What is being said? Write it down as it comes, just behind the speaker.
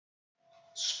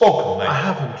Spoken I language.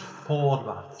 haven't thought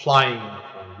about flying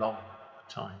for a long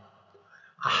time.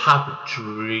 I haven't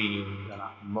dreamed of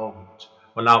that moment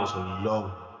when I was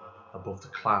alone above the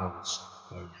clouds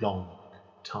for a long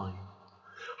time.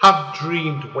 I haven't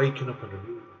dreamed of waking up in a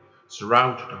room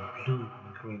surrounded in blue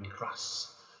and green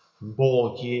grass for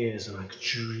more years than I could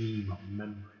dream of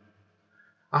remembering.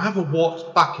 I haven't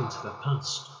walked back into the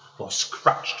past or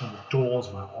scratched on the doors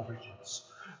of my origins,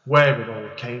 where it all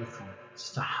came from,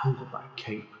 since I held up that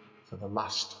cape for the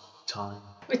last time.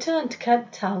 Return to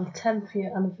Cape Town 10th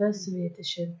Year Anniversary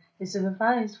Edition is a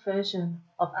revised version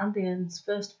of Andy N's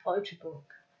first poetry book.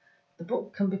 The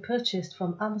book can be purchased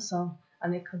from Amazon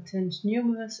and it contains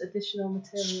numerous additional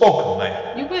material. Spoken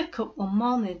language. You wake up one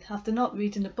morning after not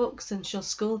reading a book since your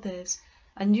school days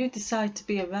and you decide to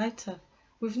be a writer,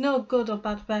 with no good or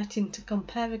bad writing to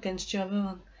compare against your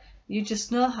own. You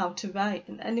just know how to write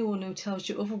and anyone who tells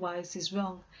you otherwise is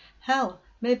wrong. Hell,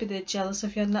 maybe they're jealous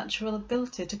of your natural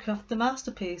ability to craft a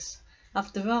masterpiece.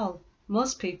 After all,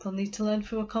 most people need to learn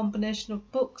through a combination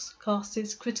of books,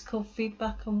 courses, critical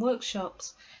feedback and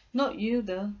workshops. Not you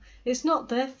though. It's not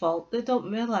their fault they don't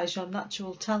realise your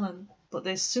natural talent, but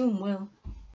they soon will.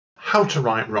 How to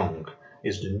Write Wrong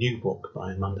is the new book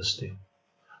by Amanda Steele.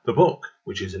 The book,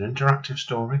 which is an interactive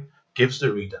story, gives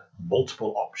the reader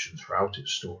multiple options throughout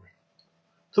its story.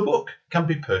 The book can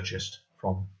be purchased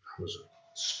from Amazon.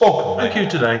 Spoken Thank you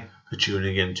language. today for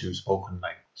tuning in to Spoken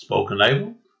Label. Spoken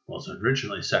Label was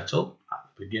originally set up at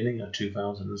the beginning of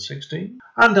 2016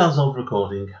 and as of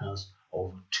recording has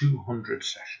over 200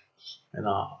 sessions in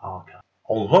our archive.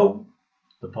 Although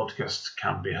the podcast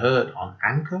can be heard on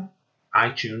Anchor,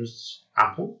 iTunes,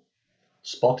 Apple,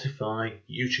 Spotify,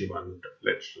 YouTube, and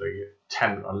literally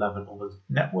 10 or 11 other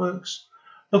networks,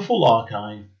 the full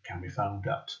archive can be found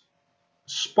at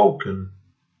Spoken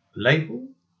Label,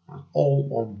 all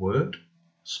one word,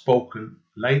 spoken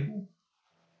label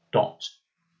dot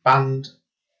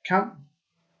bandcamp.com.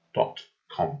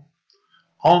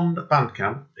 On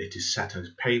Bandcamp, it is set as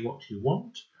pay what you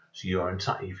want, so you are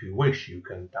entitled, if you wish, you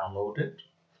can download it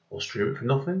or stream it for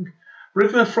nothing. But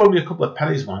if you throw me a couple of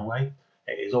pennies my way,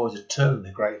 it is always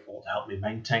eternally grateful to help me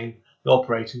maintain the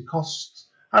operating costs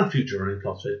and future running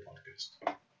costs of this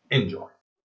podcast. Enjoy.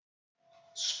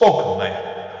 Spoken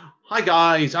language. Hi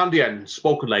guys, Andy N,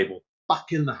 Spoken Label,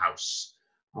 back in the house.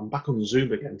 I'm back on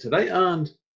Zoom again today, and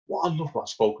what I love about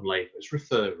Spoken Label is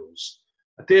referrals.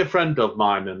 A dear friend of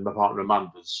mine and my partner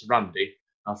Amanda's, Randy,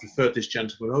 has referred this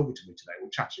gentleman over to me today. We're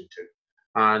chatting to,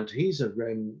 and he's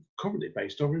currently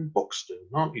based over in Buxton,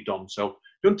 aren't you, Don? So,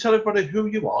 you want to tell everybody who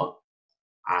you are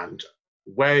and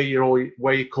where you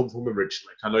come from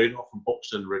originally? I know you're not from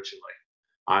Buxton originally,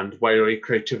 and where your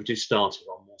creativity started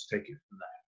from. Let's take it from there.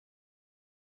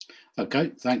 Okay,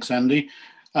 thanks, Andy.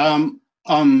 I'm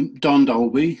Don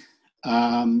Dolby.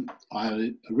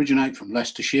 I originate from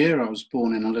Leicestershire. I was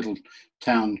born in a little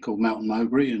town called Melton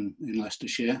Mowbray in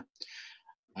Leicestershire.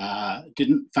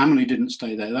 Family didn't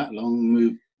stay there that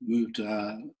long.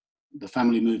 The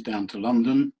family moved down to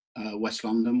London, West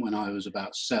London, when I was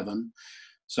about 7.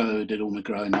 So did all my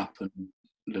growing up and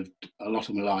lived a lot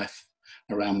of my life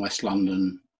around West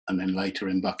London and then later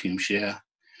in Buckinghamshire.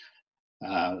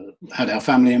 Had our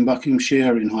family in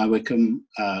Buckinghamshire, in High Wycombe,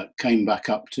 came back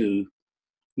up to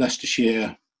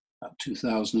Leicestershire about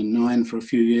 2009 for a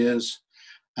few years,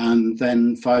 and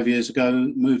then 5 years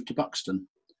ago moved to Buxton.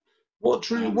 What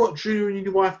drew you and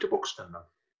your wife to Buxton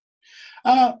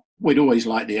then? We'd always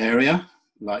liked the area,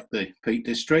 like the Peak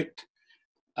District.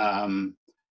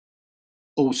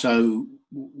 Also,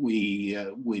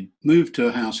 we'd moved to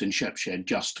a house in Shepshed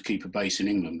just to keep a base in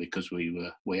England because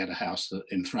we had a house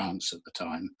in France at the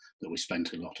time that we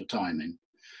spent a lot of time in.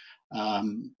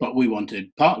 But we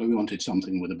wanted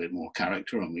something with a bit more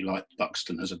character, and we liked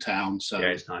Buxton as a town, so yeah,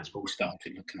 it's nice. We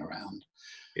started looking around.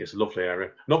 It's a lovely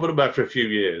area. Not been there for a few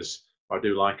years. I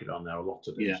do like it on there a lot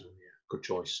to do. Yeah. So, yeah, good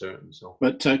choice, certainly. So.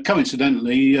 But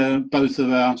coincidentally, both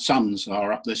of our sons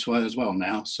are up this way as well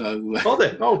now. So are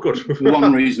they? Oh, good. For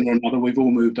one reason or another, we've all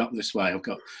moved up this way. I've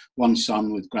got one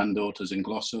son with granddaughters in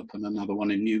Glossop and another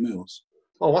one in New Mills.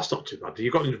 Oh, that's not too bad.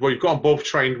 You've got them both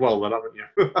trained well, then, haven't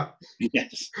you?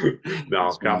 Yes. No,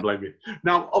 I can't blame you.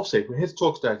 Now, obviously, we're here to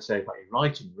talk today about your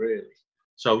writing, really.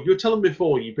 So you were telling me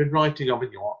before you've been writing,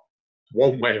 haven't you,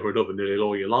 one way or another, nearly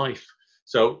all your life.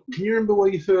 So, can you remember where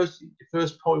your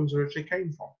first poems originally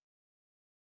came from?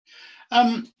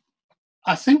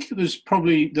 I think it was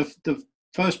probably the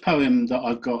first poem that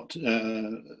I've got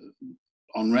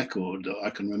on record that I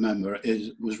can remember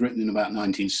was written in about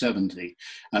 1970,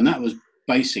 and that was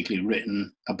basically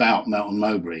written about Melton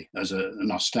Mowbray as a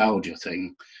nostalgia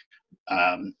thing,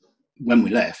 when we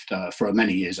left, for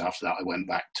many years after that, I went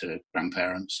back to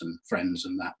grandparents and friends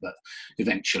and that, but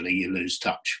eventually you lose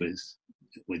touch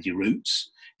with your roots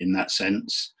in that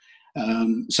sense.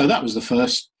 So that was the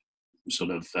first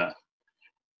sort of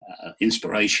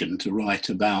inspiration to write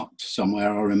about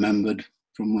somewhere I remembered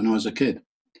from when I was a kid.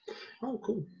 Oh,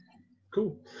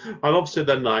 cool. And obviously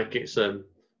then, like, it's I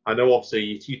know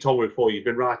obviously you told me before you've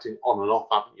been writing on and off,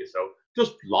 haven't you? So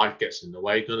just life gets in the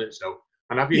way, doesn't it? So,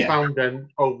 and have you found then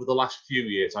over the last few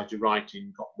years, as your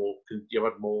writing got more, you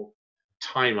had more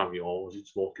time, have you, or was it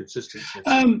more consistency?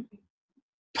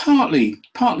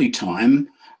 Partly time.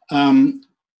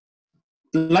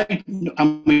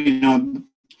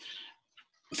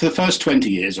 For the first 20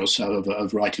 years or so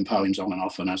of writing poems on and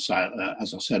off, and as I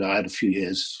said, I had a few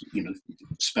years,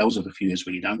 spells of a few years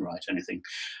where you don't write anything.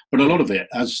 But a lot of it,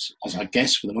 as I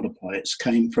guess with a lot of poets,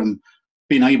 came from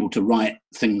being able to write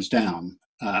things down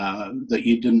that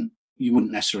you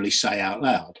wouldn't necessarily say out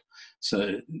loud.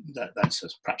 So that's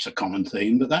perhaps a common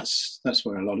theme, but that's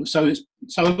where a lot of so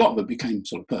a lot of it became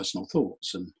sort of personal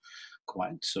thoughts and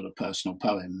quite sort of personal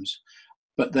poems.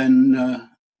 But then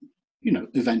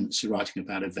events, writing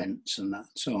about events and that,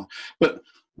 so on. But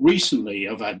recently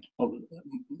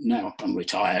now I'm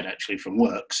retired actually from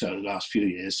work, so the last few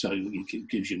years, so it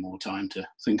gives you more time to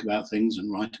think about things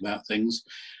and write about things.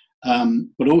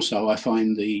 But also I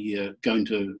find the going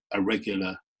to a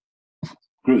regular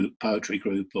group, poetry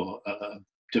group or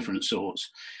different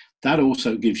sorts, that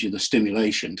also gives you the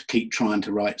stimulation to keep trying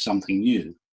to write something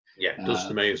new. Yeah, it does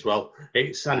to me as well.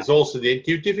 It's also do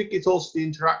you think it's also the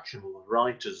interaction with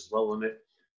writers as well, isn't it?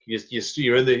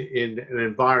 You're in an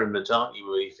environment, aren't you,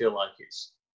 where you feel like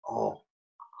it's,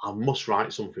 I must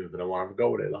write something, but I want to go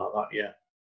with it like that. Yeah.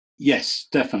 Yes,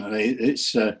 definitely.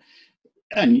 It's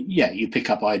and you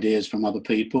pick up ideas from other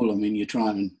people. I mean, you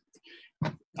try and.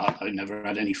 I've never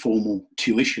had any formal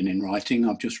tuition in writing.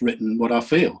 I've just written what I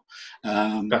feel.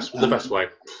 That's the best way.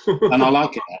 And I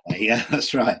like it that way. Yeah,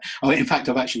 that's right. In fact,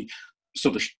 I've actually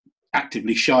sort of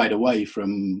actively shied away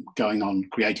from going on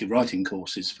creative writing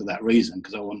courses for that reason,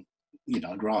 because I want,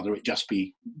 I'd rather it just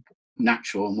be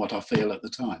natural and what I feel at the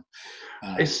time.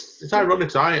 It's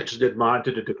ironic. I actually did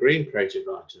a degree in creative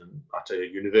writing at a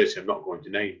university I'm not going to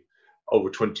name over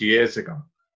 20 years ago.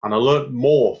 And I learned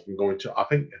more from going to, I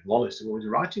think, if I'm honest, going to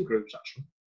writing groups, actually.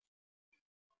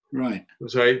 Right.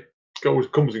 So it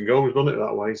comes and goes, doesn't it,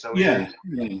 that way? So yeah,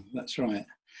 that's right.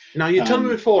 Now, you told me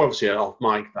before, obviously, off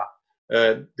mic, that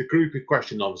the group in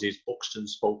question, obviously, is Buxton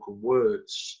Spoken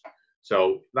Words.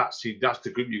 So that's the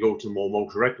group you go to more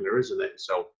most regular, isn't it?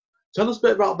 So tell us a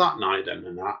bit about that night then,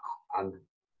 and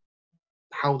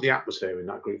how the atmosphere in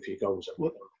that group for you goes.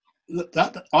 Well,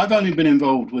 I've only been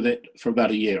involved with it for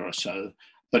about a year or so,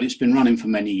 but it's been running for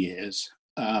many years.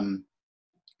 The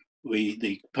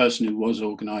person who was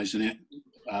organising it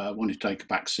wanted to take a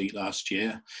back seat last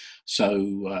year,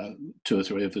 so 2 or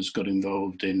 3 of us got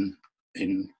involved in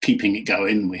keeping it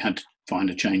going. We had to find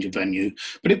a change of venue,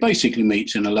 but it basically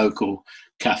meets in a local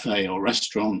cafe or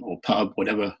restaurant or pub,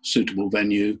 whatever suitable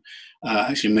venue.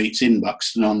 Actually meets in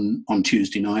Buxton on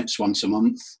Tuesday nights once a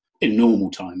month in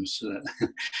normal times.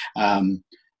 I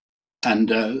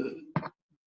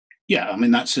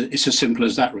mean, it's as simple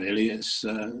as that, really. It's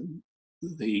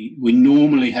we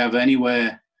normally have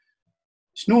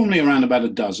it's normally around about a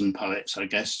dozen poets, I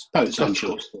guess. Poets and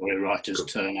short story writers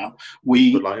turn out.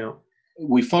 We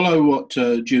follow what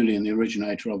Julian, the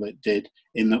originator of it, did,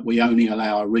 in that we only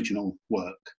allow original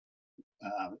work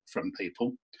from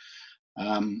people.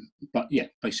 But yeah,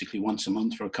 basically once a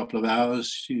month for a couple of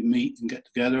hours, you meet and get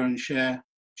together and share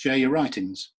your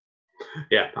writings.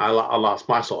 Yeah, that's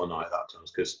my sort of night, that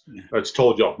does, because I just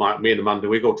told you, me and Amanda,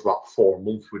 we go to about 4 a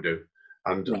month, we do,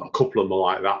 and a couple of them are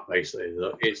like that, basically.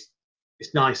 It's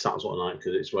nice, that sort of night,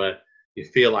 because it's where you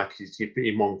feel like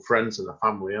you're among friends and a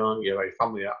family, aren't you? A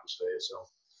family atmosphere. So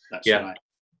that's right.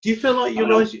 Do you feel like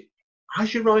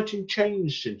has your writing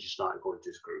changed since you started going to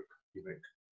this group, you think?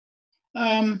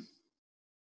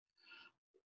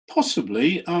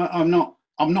 Possibly. I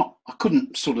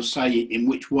couldn't sort of say in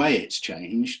which way it's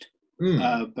changed,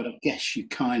 but I guess you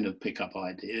kind of pick up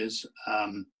ideas.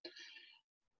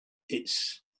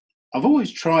 I've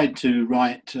always tried to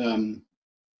write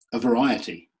a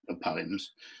variety of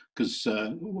poems, because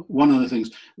one of the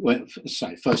things,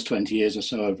 first 20 years or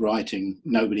so of writing,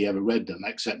 nobody ever read them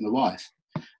except my wife,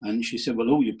 and she said, "Well,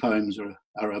 all your poems are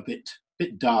a bit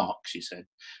dark," she said.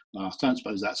 Well, I don't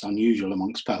suppose that's unusual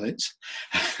amongst poets,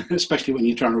 especially when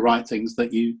you're trying to write things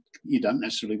that you don't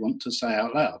necessarily want to say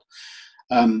out loud.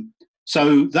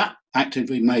 So that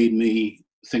actively made me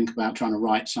think about trying to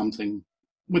write something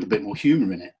with a bit more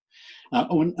humour in it.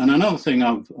 And another thing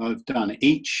I've done,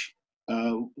 each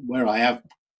where I have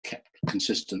kept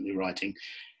consistently writing,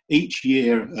 each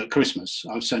year at Christmas,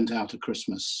 I've sent out a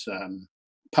Christmas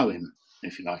poem,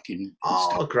 if you like,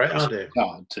 great idea.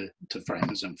 card to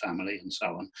friends and family and so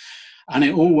on. And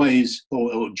it always,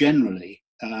 or generally,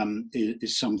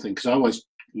 is something, because I always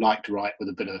like to write with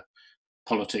a bit of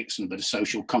politics and a bit of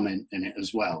social comment in it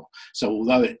as well. So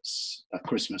although it's a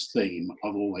Christmas theme,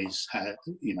 I've always had,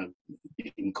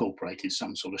 incorporated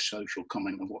some sort of social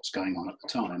comment of what's going on at the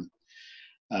time.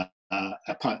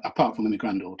 Apart from when my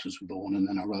granddaughters were born, and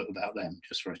then I wrote about them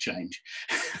just for a change.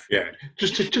 Yeah,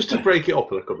 just to break it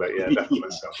up a little bit. Yeah,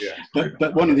 definitely. So, yeah.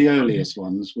 But one of the earliest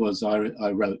ones was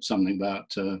I wrote something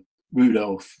about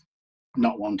Rudolph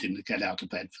not wanting to get out of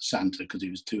bed for Santa because he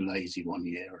was too lazy one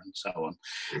year, and so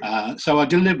on. So I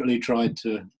deliberately tried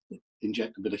to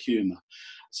inject a bit of humour.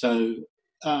 So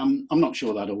I'm not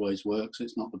sure that always works.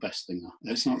 It's not the best thing.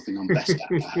 It's not the thing I'm best at,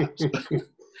 perhaps.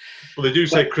 Well, they do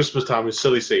say Christmas time is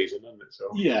silly season, isn't it?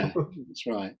 So. Yeah, that's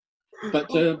right.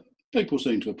 But people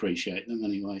seem to appreciate them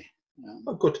anyway.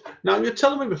 Oh, good. Now, you were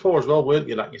telling me before as well, weren't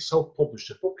you, that you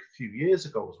self-published a book a few years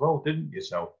ago as well, didn't you?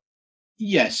 So.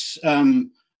 Yes.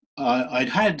 I'd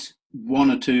had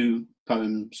one or two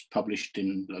poems published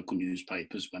in local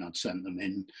newspapers when I'd sent them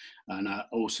in, and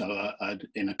also I'd,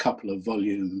 in a couple of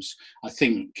volumes, I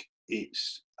think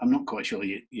I'm not quite sure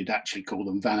you'd actually call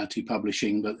them vanity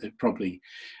publishing, but it probably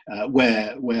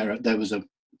where there was a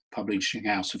publishing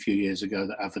house a few years ago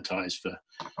that advertised for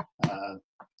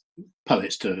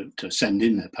poets to send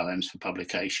in their poems for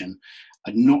publication.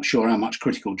 I'm not sure how much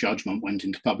critical judgment went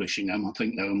into publishing them. I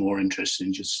think they were more interested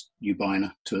in just you buying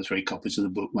 2 or 3 copies of the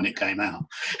book when it came out.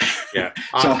 Yeah,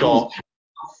 I've got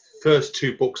first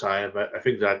 2 books I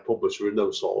think that I'd published were in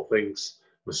those sort of things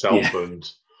myself, yeah.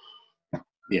 And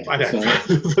yeah, I know.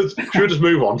 Should we just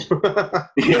move on?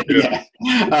 yeah.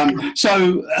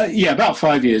 About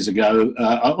 5 years ago,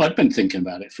 I'd been thinking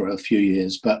about it for a few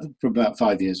years, but for about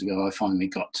 5 years ago, I finally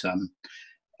got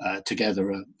together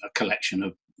a collection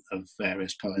of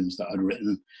various poems that I'd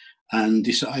written, and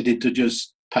decided to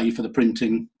just pay for the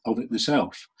printing of it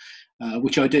myself,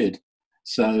 which I did.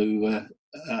 So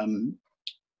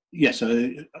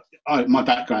my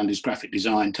background is graphic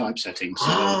design, typesetting.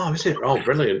 So, is it? Oh,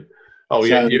 brilliant. Oh,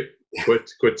 yeah, you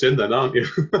quit in then, aren't you?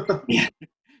 Yeah.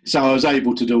 So I was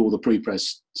able to do all the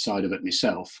pre-press side of it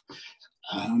myself,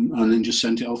 and then just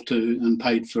sent it off and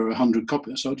paid for 100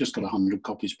 copies. So I just got 100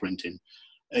 copies printed.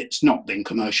 It's not been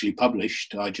commercially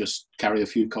published. I just carry a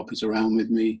few copies around with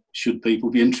me should people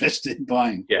be interested in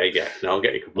buying. Yeah. No, I'll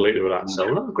get you completely with that.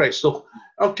 So, great stuff.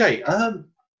 Okay. I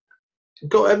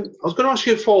was going to ask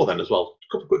you before then as well,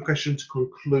 a couple of quick questions to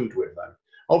conclude with then.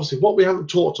 Obviously, what we haven't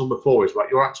talked on before is about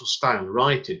your actual style of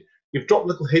writing. You've dropped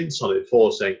little hints on it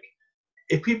before, saying,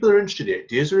 if people are interested in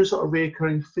it, is there a sort of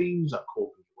recurring themes that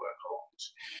cause you to work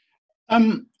a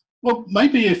lot? Well,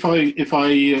 maybe if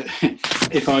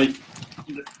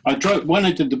when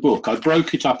I did the book, I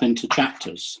broke it up into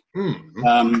chapters.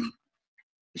 Mm-hmm.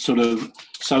 So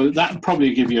that would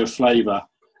probably give you a flavour.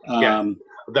 Yeah.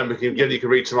 Then you can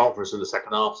read some out for us in the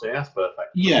second half. So yeah, that's perfect.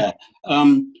 Yeah.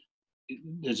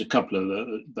 There's a couple of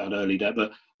that early day,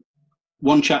 but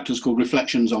one chapter is called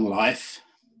Reflections on Life.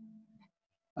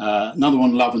 Another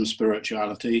one, Love and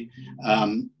Spirituality.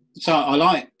 So I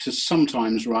like to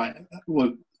sometimes write,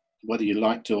 whether you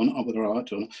like to or not, whether I like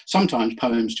to or not, sometimes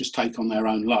poems just take on their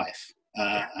own life.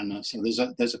 So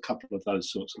there's a couple of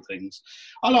those sorts of things.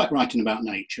 I like writing about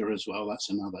nature as well. That's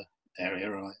another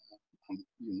area. I'm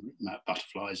about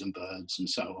butterflies and birds and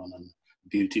so on, and the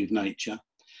beauty of nature.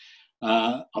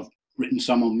 I've written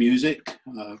some on music.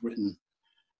 I've written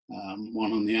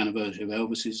one on the anniversary of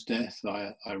Elvis's death.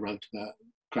 I wrote about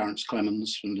Clarence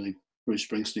Clemens from the Bruce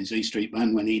Springsteen's E Street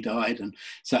Band when he died, and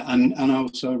I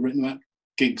also written about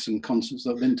gigs and concerts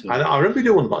that I've been to. I remember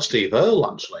doing one about Steve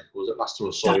Earle, actually. Was it last time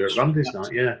I saw you at Randy's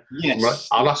night? Yeah. Yes. Right.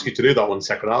 I'll ask you to do that one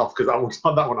second half, because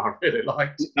that one I really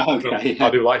liked. Okay. I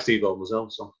do like Steve Earle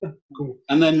myself, so cool.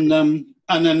 And then the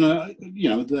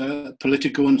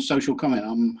political and social comment.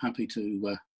 I'm happy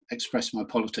to express my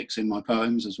politics in my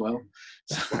poems as well.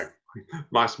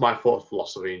 my thought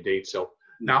philosophy indeed. So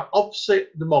now, obviously,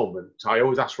 at the moment, I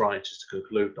always ask writers to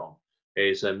conclude on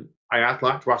is I'd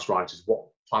like to ask writers what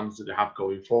plans that they have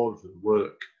going forward for the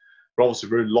work. But obviously,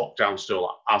 we're in lockdown still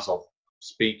as of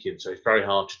speaking, so it's very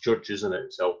hard to judge, isn't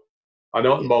it? So I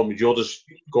know at the moment you're just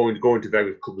going to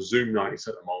various couple of Zoom nights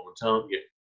at the moment, aren't you?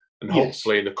 And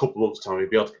hopefully in a couple of months' time, you'll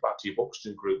be able to get back to your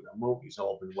Buxton group then, won't you? It's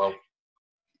all been well.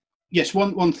 Yes,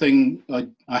 one thing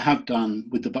I have done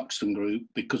with the Buxton group,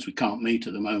 because we can't meet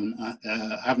at the moment,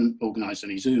 I haven't organised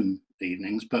any Zoom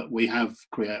evenings, but I have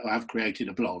created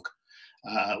a blog,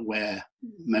 where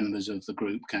members of the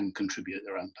group can contribute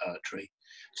their own poetry.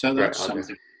 So Great that's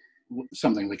idea.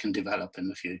 something we can develop in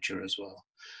the future as well.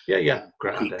 Yeah,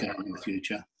 great Keep idea. going in the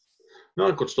future.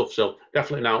 No, good stuff. So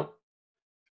definitely now.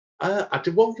 I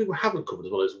did one thing we haven't covered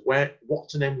as well is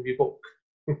what's the name of your book?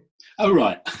 Oh,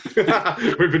 right.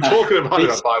 We've been talking about it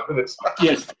for 5 minutes.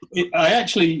 Yes, I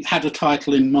actually had a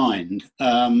title in mind,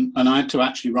 and I had to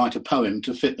actually write a poem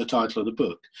to fit the title of the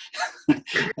book.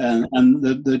 And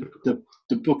the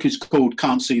book is called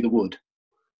Can't See the Wood.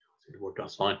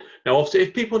 That's fine. Now, obviously,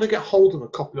 if people want to get hold of a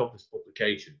copy of this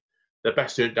publication, they're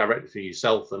best doing it directly for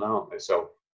yourself, then, aren't they?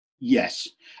 So, yes,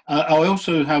 I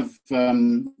also have a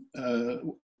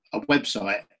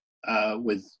website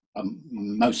with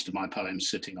most of my poems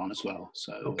sitting on as well.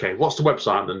 So, okay, what's the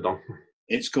website then, Don?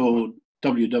 It's called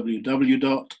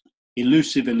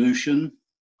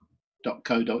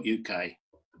www.elusiveillusion.co.uk.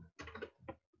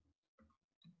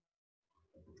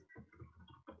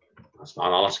 That's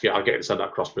fine. I'll get it to send that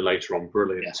across to me later on.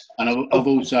 Brilliant. Yes, and I've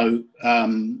also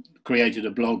created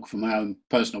a blog for my own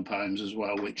personal poems as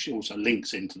well, which also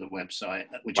links into the website,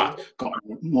 which has got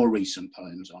more recent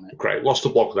poems on it. Great. What's the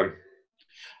blog then?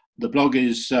 The blog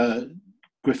is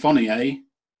Griffonier,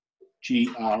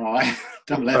 GRI.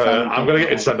 I'm going to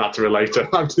get it to send that to me later.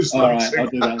 I'm just all right, I'll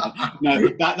do that. No,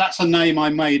 that's a name I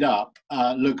made up,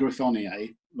 Le Griffonier,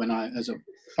 as a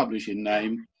publishing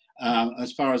name.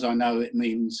 As far as I know, it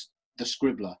means the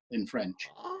scribbler in French.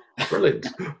 Brilliant.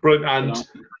 And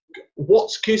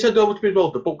can you send over to me as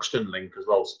well the Buxton link as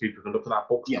well, so people can look at that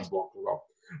Buxton blog as well?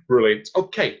 Brilliant.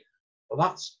 Okay, well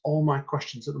that's all my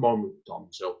questions at the moment, Don.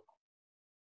 So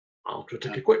I'll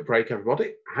take a quick break,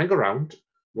 everybody. Hang around.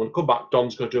 When we come back,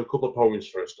 Don's going to do a couple of poems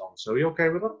for us, Don. So are you okay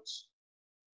with that?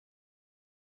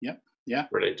 Yep. Yeah.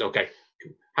 Brilliant. Okay.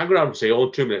 Hang around and see you all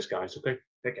in 2 minutes, guys. Okay.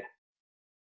 Take care.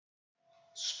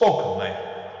 Spoken Mate.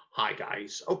 Hi,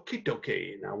 guys. Okie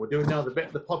dokie. Now we're doing the bit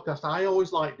of the podcast I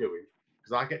always like doing,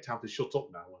 because I get time to shut up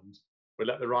now and we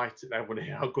let the writer, everyone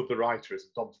hear how good the writer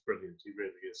is. Don's brilliant. He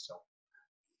really is. So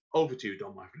over to you,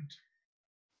 Don, my friend.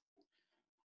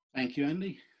 Thank you,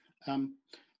 Andy.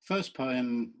 First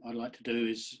poem I'd like to do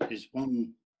is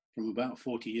one from about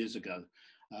 40 years ago.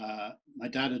 My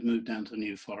dad had moved down to the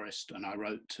New Forest, and I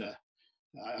wrote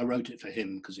it for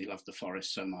him because he loved the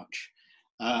forest so much.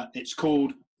 It's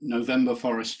called November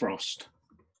Forest Frost.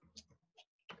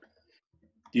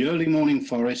 The early morning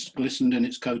forest glistened in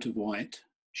its coat of white,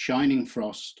 shining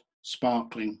frost,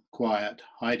 sparkling, quiet,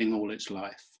 hiding all its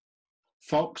life.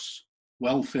 Fox,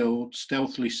 well-filled,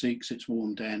 stealthily seeks its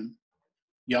warm den.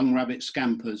 Young rabbit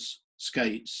scampers,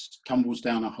 skates, tumbles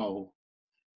down a hole.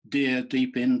 Deer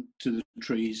deep into the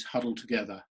trees huddle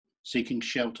together, seeking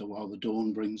shelter while the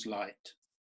dawn brings light.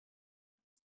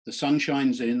 The sun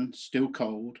shines in, still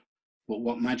cold, but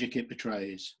what magic it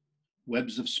betrays.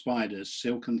 Webs of spiders,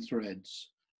 silken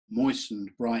threads,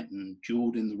 moistened, brightened,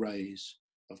 jeweled in the rays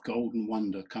of golden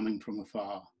wonder coming from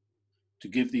afar, to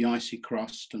give the icy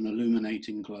crust an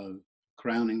illuminating glow,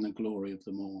 crowning the glory of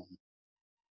the morn.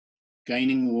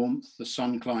 Gaining warmth, the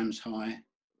sun climbs high,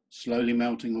 slowly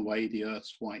melting away the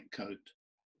earth's white coat.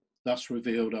 Thus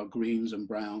revealed are greens and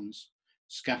browns,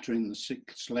 scattering the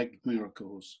six-legged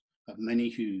miracles of many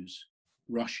hues,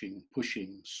 rushing,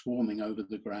 pushing, swarming over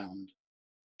the ground.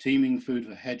 Teeming food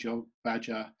for hedgehog,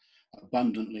 badger,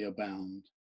 abundantly abound.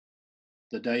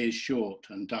 The day is short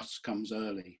and dusk comes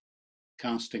early,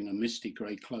 casting a misty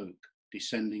grey cloak,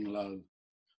 descending low,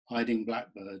 hiding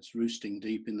blackbirds roosting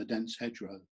deep in the dense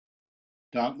hedgerow.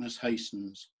 Darkness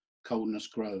hastens, coldness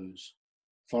grows.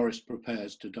 Forest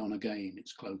prepares to don again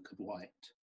its cloak of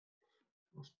white.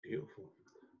 That's beautiful.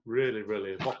 Really,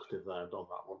 really evocative there, Don,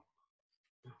 that one.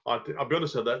 I'll be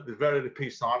honest with you, the very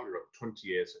piece I wrote 20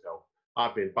 years ago,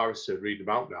 I'd be embarrassed to read them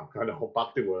out now, kind of how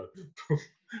bad they were.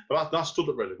 But that stood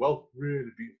up really well.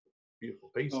 Really beautiful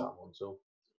piece, that one. So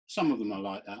some of them are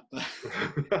like that.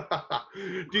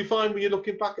 Do you find when you're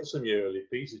looking back at some of your early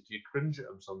pieces, do you cringe at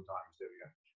them sometimes, do you?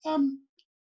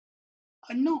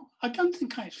 I don't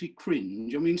think I actually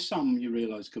cringe. I mean, some you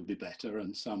realise could be better,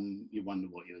 and some you wonder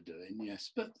what you're doing.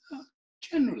 Yes, but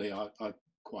generally, I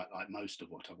quite like most of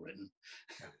what I've written.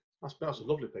 Yeah, that's a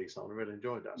lovely piece. I really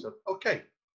enjoyed that. So, okay,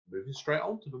 moving straight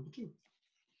on to number 2.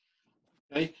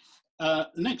 Okay, the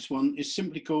next one is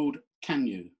simply called "Can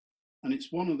You," and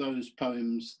it's one of those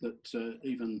poems that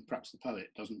even perhaps the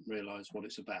poet doesn't realise what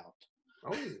it's about.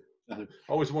 Oh.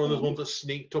 Always one of those ones that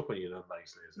sneaked up on you, then,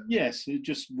 nicely, is it? Yes,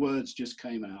 words just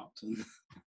came out. And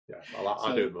yeah,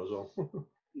 I do them as well.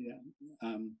 Yeah,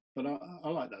 but I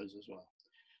like those as well.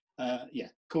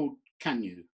 Called "Can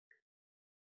You."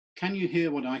 Can you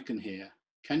hear what I can hear?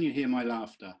 Can you hear my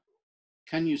laughter?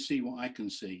 Can you see what I can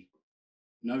see?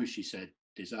 No, she said,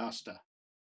 disaster.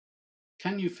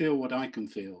 Can you feel what I can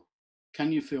feel?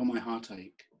 Can you feel my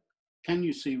heartache? Can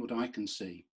you see what I can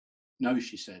see? No,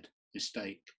 she said,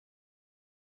 mistake.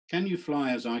 Can you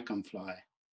fly as I can fly?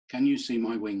 Can you see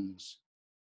my wings?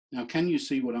 Now can you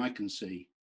see what I can see?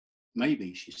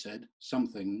 Maybe, she said, some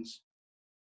things.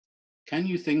 Can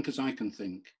you think as I can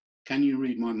think? Can you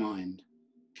read my mind?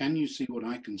 Can you see what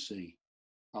I can see?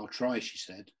 I'll try, she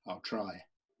said, I'll try.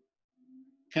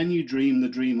 Can you dream the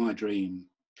dream I dream?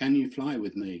 Can you fly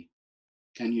with me?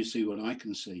 Can you see what I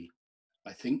can see?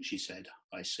 I think, she said,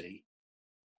 I see.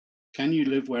 Can you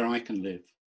live where I can live?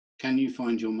 Can you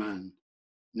find your man?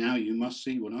 Now you must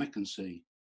see what I can see.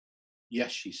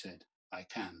 Yes, she said, I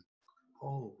can.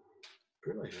 Oh,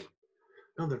 brilliant.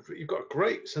 No, you've got a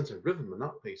great sense of rhythm in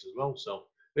that piece as well. So,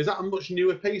 is that a much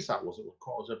newer piece? That was it?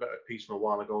 Was a better piece from a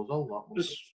while ago as well? That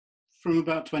was from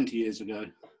about 20 years ago.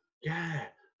 Yeah.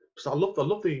 So I love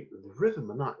the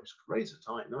rhythm and that. It's crazy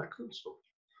tight. No, excellent stuff.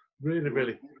 Really,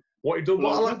 really. What you done?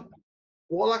 Well,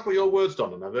 what I like what your words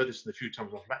done, and I've heard this in the few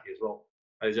times I've met you as well,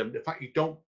 is the fact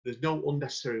there's no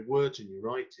unnecessary words in your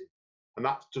writing, and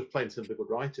that's just plain simply good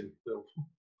writing. So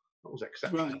that was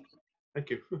exceptional. Right.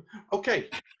 Thank you. Okay,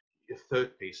 your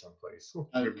third piece, then, please.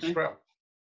 Okay.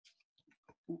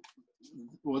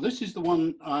 Well, this is the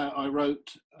one I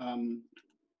wrote. I've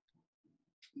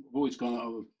always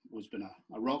been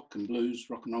a rock and blues,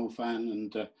 rock and roll fan,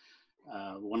 and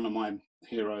one of my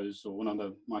heroes, or one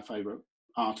of my favourite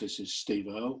artists, is Steve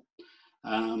Earle.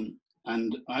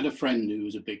 And I had a friend who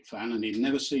was a big fan, and he'd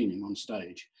never seen him on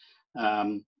stage.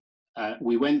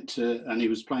 We went to, and he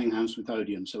was playing Hammersmith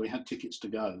Odeon, so we had tickets to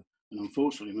go. And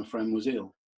unfortunately, my friend was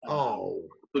ill.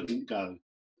 Couldn't go.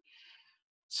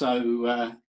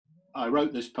 So I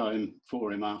wrote this poem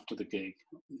for him after the gig,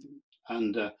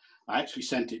 and I actually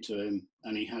sent it to him,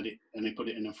 and he had it, and he put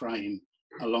it in a frame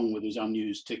along with his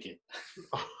unused ticket.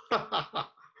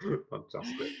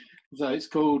 Fantastic. So it's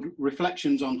called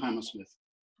Reflections on Hammersmith.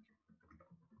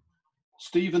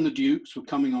 Steve and the Dukes were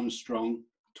coming on strong,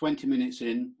 20 minutes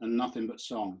in and nothing but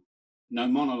song. No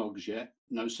monologues yet,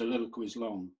 no soliloquies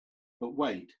long. But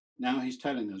wait, now he's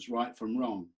telling us right from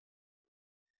wrong.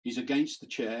 He's against the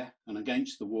chair and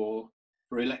against the war.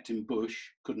 For electing Bush,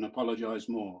 couldn't apologise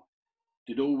more.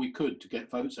 Did all we could to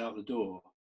get votes out the door.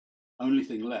 Only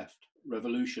thing left,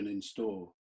 revolution in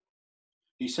store.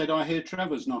 He said, I hear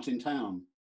Trevor's not in town.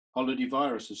 Holiday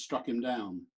virus has struck him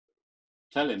down.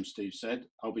 Tell him, Steve said,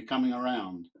 I'll be coming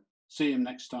around. See him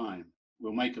next time.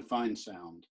 We'll make a fine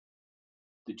sound.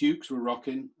 The Dukes were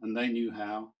rocking and they knew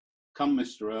how. Come,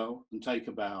 Mr. Earle, and take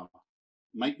a bow.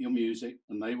 Make your music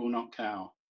and they will not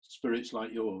cow. Spirits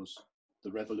like yours.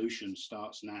 The revolution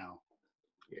starts now.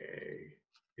 Yay.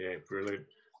 Yeah, brilliant.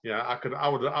 Yeah, I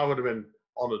would have been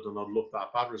honoured, and I'd love that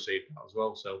if I'd received that as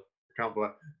well. So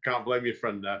I can't blame your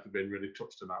friend there for being really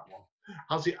touched in that one.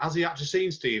 Has he actually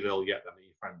seen Steve Earle yet? Then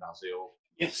your friend, has he? Or?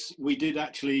 Yes, we did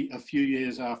actually a few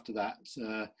years after that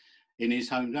in his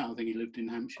hometown. I think he lived in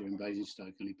Hampshire in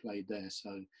Basingstoke, and he played there.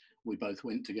 So we both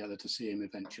went together to see him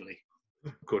eventually.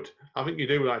 Good. I think you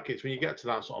do like it when you get to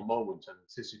that sort of moment,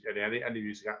 and any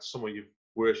music that's someone you've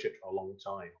worshipped for a long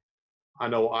time. I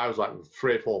know I was like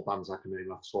 3 or 4 bands I can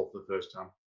name I saw for the first time.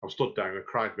 I stood down and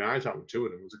cried my eyes out with 2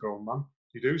 of them as a grown man.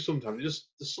 You do sometimes.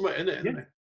 There's something in it, isn't it?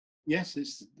 Yes,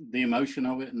 it's the emotion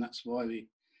of it, and that's why we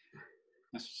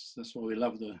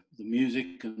love the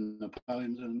music and the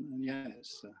poems, and yeah,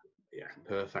 it's yeah,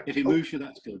 perfect. If it moves you,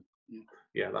 that's good.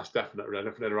 Yeah, that's definitely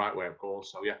the right way, of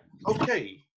course. So yeah,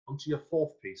 okay, on to your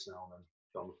fourth piece now, then,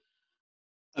 John.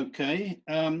 Okay,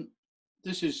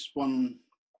 this is one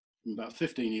from about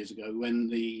 15 years ago when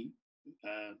a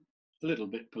little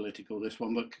bit political, this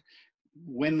one, but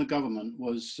when the government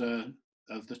was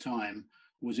of the time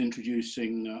was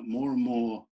introducing more and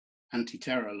more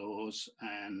anti-terror laws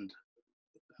and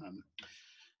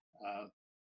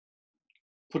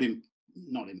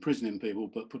not imprisoning people,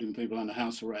 but putting people under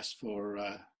house arrest for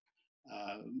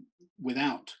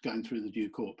without going through the due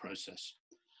court process.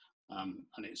 And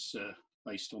it's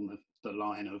based on the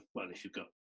line of, well, if you've got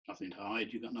nothing to hide,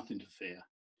 you've got nothing to fear.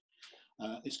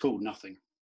 It's called Nothing.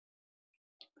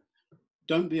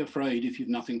 Don't be afraid if you've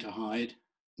nothing to hide,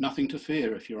 nothing to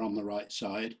fear if you're on the right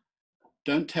side.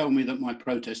 Don't tell me that my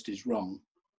protest is wrong,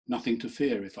 nothing to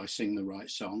fear if I sing the right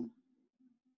song.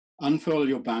 Unfurl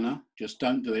your banner, just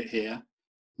don't do it here.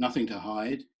 Nothing to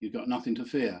hide, you've got nothing to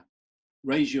fear.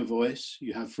 Raise your voice,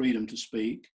 you have freedom to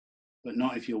speak, but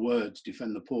not if your words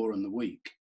defend the poor and the weak.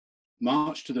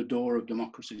 March to the door of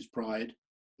democracy's pride,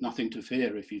 nothing to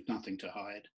fear if you've nothing to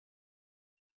hide.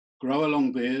 Grow a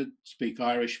long beard, speak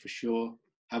Irish for sure,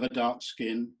 have a dark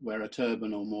skin, wear a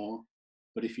turban or more.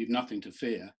 but if you've nothing to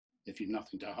fear, if you've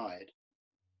nothing to hide.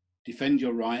 Defend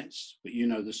your rights, but you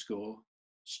know the score.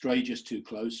 Stray just too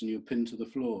close and you're pinned to the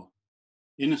floor.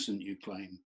 Innocent, you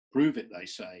claim. Prove it, they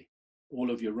say. All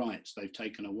of your rights they've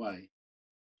taken away.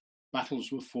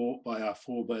 Battles were fought by our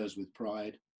forebears with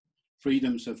pride.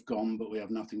 Freedoms have gone, but we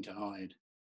have nothing to hide.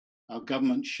 Our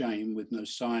government's shame with no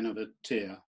sign of a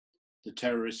tear. The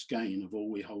terrorists' gain of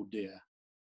all we hold dear.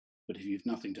 But if you've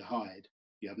nothing to hide,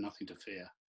 you have nothing to fear.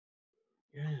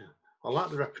 Yeah, I like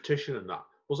the repetition in that.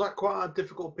 Was that quite a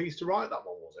difficult piece to write, that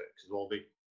one, was it? Because all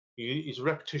it's a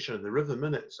repetition and the rhythm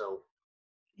in it, so.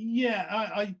 Yeah,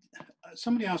 I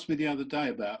somebody asked me the other day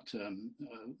about,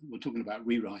 we're talking about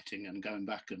rewriting and going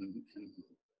back and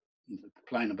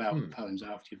playing about with poems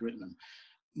after you've written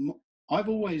them. I've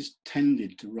always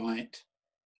tended to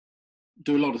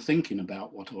do a lot of thinking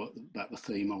about the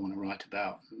theme I want to write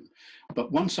about.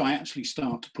 But once I actually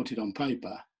start to put it on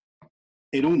paper,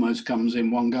 it almost comes in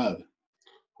one go.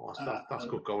 Oh, that's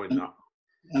good going, that.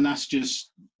 And that's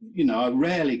just, I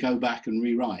rarely go back and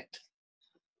rewrite.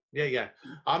 Yeah.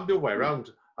 I'm the way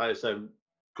around.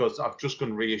 Because I've just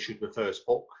gone reissued my first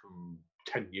book from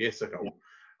 10 years ago. Yeah.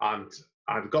 And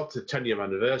I'd got to the 10-year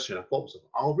anniversary and I thought,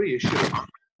 I'll reissue it.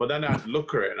 But then I'd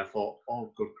look at it and I thought,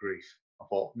 oh, good grief. I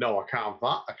thought, no, I can't have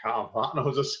that. And I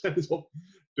was just ended up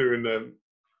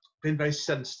being very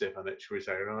sensitive on it, shall we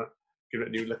say, right? Give it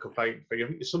a new lick of paint thing. I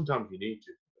think sometimes you need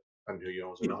to, depending on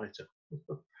yours and writer.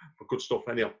 For good stuff,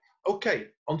 anyhow. Okay,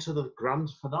 on to the grand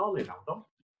finale now, Don.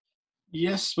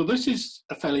 Yes, well, this is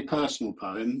a fairly personal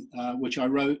poem, which I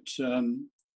wrote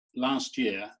last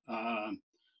year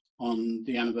on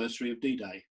the anniversary of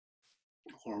D-Day,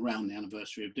 or around the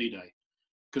anniversary of D-Day,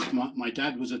 because my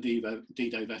dad was a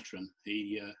D-Day veteran.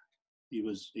 He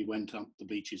went up the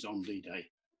beaches on D-Day,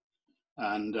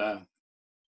 and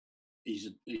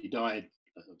he died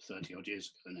 30 odd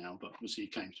years ago now, but obviously he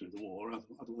came through the war,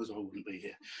 otherwise I wouldn't be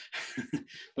here.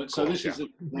 But so this is a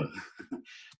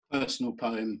personal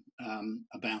poem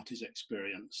about his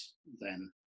experience then.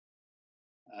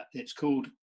 It's called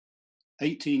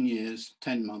 18 years,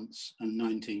 10 months and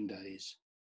 19 days.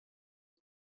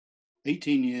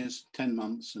 18 years, 10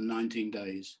 months and 19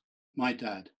 days. My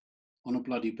dad, on a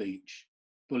bloody beach,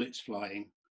 bullets flying,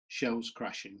 shells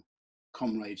crashing,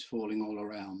 comrades falling all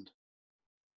around.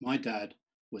 My dad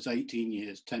was 18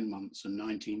 years, 10 months and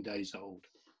 19 days old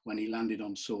when he landed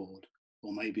on Sword,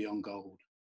 or maybe on Gold.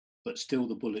 But still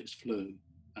the bullets flew,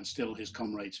 and still his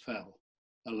comrades fell,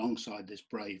 alongside this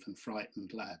brave and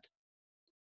frightened lad.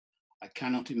 I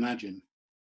cannot imagine,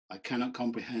 I cannot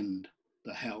comprehend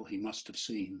the hell he must have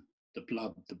seen, the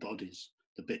blood, the bodies,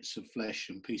 the bits of flesh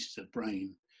and pieces of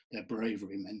brain. Their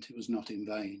bravery meant it was not in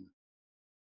vain.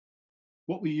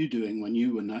 What were you doing when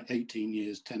you were 18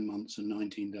 years, 10 months and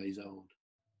 19 days old?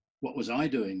 What was I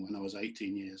doing when I was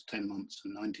 18 years, 10 months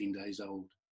and 19 days old?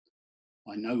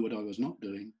 I know what I was not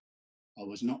doing. I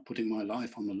was not putting my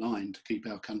life on the line to keep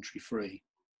our country free.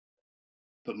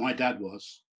 But my dad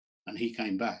was, and he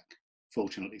came back,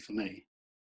 fortunately for me.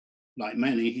 Like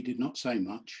many, he did not say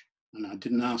much, and I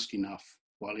didn't ask enough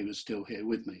while he was still here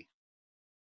with me.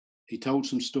 He told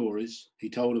some stories. He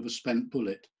told of a spent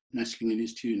bullet nestling in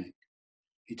his tunic.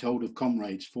 He told of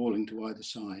comrades falling to either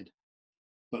side.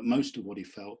 But most of what he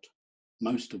felt,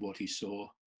 most of what he saw,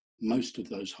 most of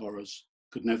those horrors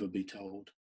could never be told,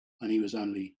 and he was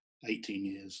only 18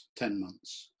 years, 10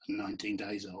 months and 19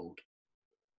 days old.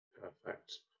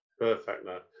 Perfect.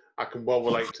 Now, I can well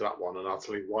relate to that one, and I'll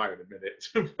tell you why in a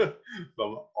minute.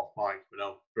 Off mic,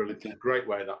 brilliant. Okay. Great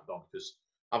way that done, because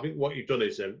I think what you've done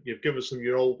is you've given us some of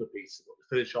your older pieces, but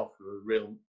to finish off with a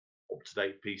real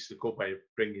up-to-date piece, a good way of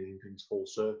bringing things full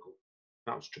circle.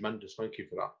 That was tremendous. Thank you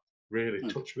for that. Really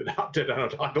touched me that, did I?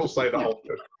 I don't say that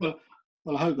often.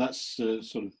 Well, I hope that's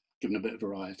sort of given a bit of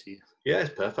variety. Yeah,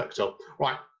 it's perfect. So,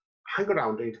 right, hang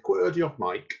around, Dean. Quite early off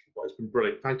mic, but it's been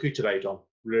brilliant. Thank you today, Don.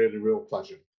 Really, real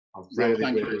pleasure. I've really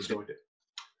enjoyed it.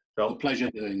 So, a pleasure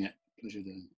doing it.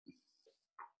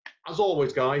 As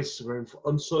always, guys, we're in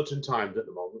uncertain times at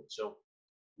the moment, so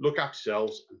look after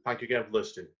yourselves, and thank you again for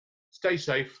listening. Stay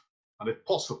safe, and if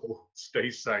possible, stay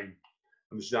sane.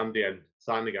 And this is Andy N,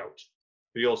 signing out.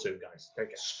 See you all soon, guys. Take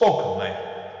care. Spoken, mate.